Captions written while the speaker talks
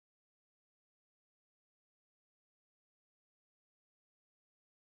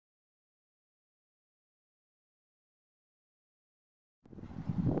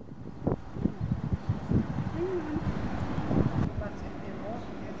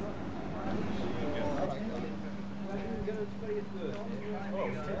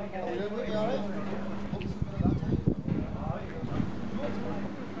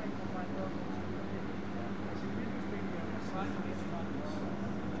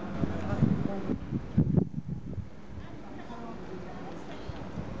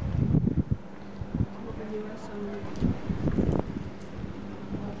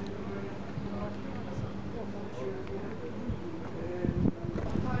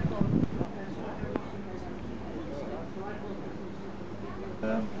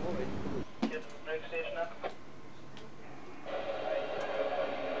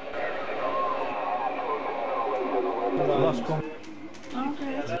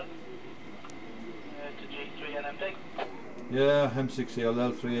Yeah, M6EL,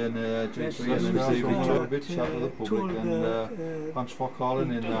 L3 and G3 and MCV, a bit chat with the public, and thanks for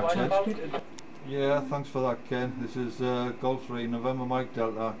calling in that, Ted. Yeah, thanks for that, Ken. This is Golf 3 November Mike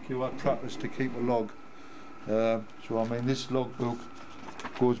Delta QR trackers to keep a log. So I mean, this logbook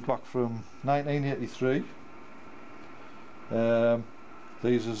goes back from 1983.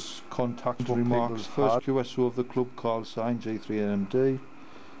 These is contact remarks. First QSO of the club call sign G3NMD.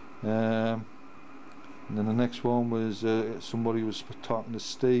 And then the next one was somebody was talking to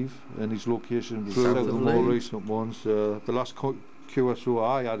Steve, and his location was south of the more recent ones. The last QSO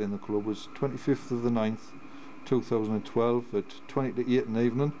I had in the club was 25th of the 9th 2012 at 20 to 8 in the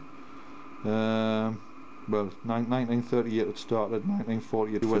evening. Well, 1938 it started,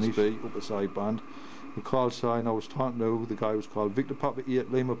 1948 USB, upper side band. The call sign I was talking to, the guy was called Victor Papa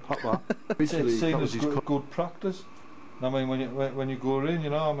 8 Lima Papa. It's seen as good practice. I mean, when you go in,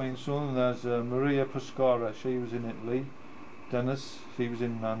 you know, I mean, son, there's Maria Pescara, she was in Italy. Dennis, he was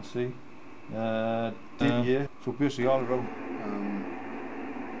in Nancy. Didier, so basically all around.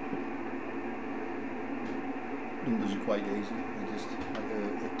 Numbers are quite easy. They're just like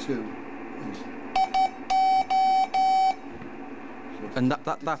a 2 is. So and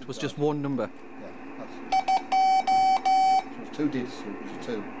that was just one number. Yeah, that's. So it's 2 digits. So it's a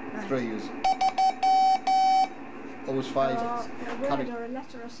 2. 3 is. Always 5. A word or a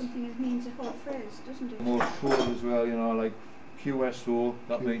letter or something it means a whole phrase, doesn't it? More short as well, you know, like QSO,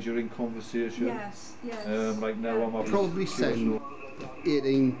 that means you're in conversation. Yes, yes. Like now I'm having probably send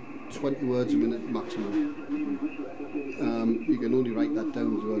 18, 20 words a minute maximum. You can only write that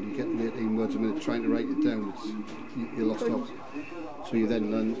down as well. You get 18 words a minute trying to write it down, you're lost out. So you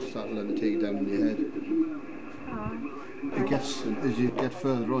then start to learn to take it down in your head. It gets, as you get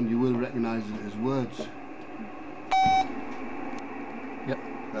further on, you will recognise it as words. Yep.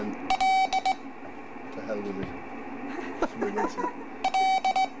 Then to hell with it. Something else.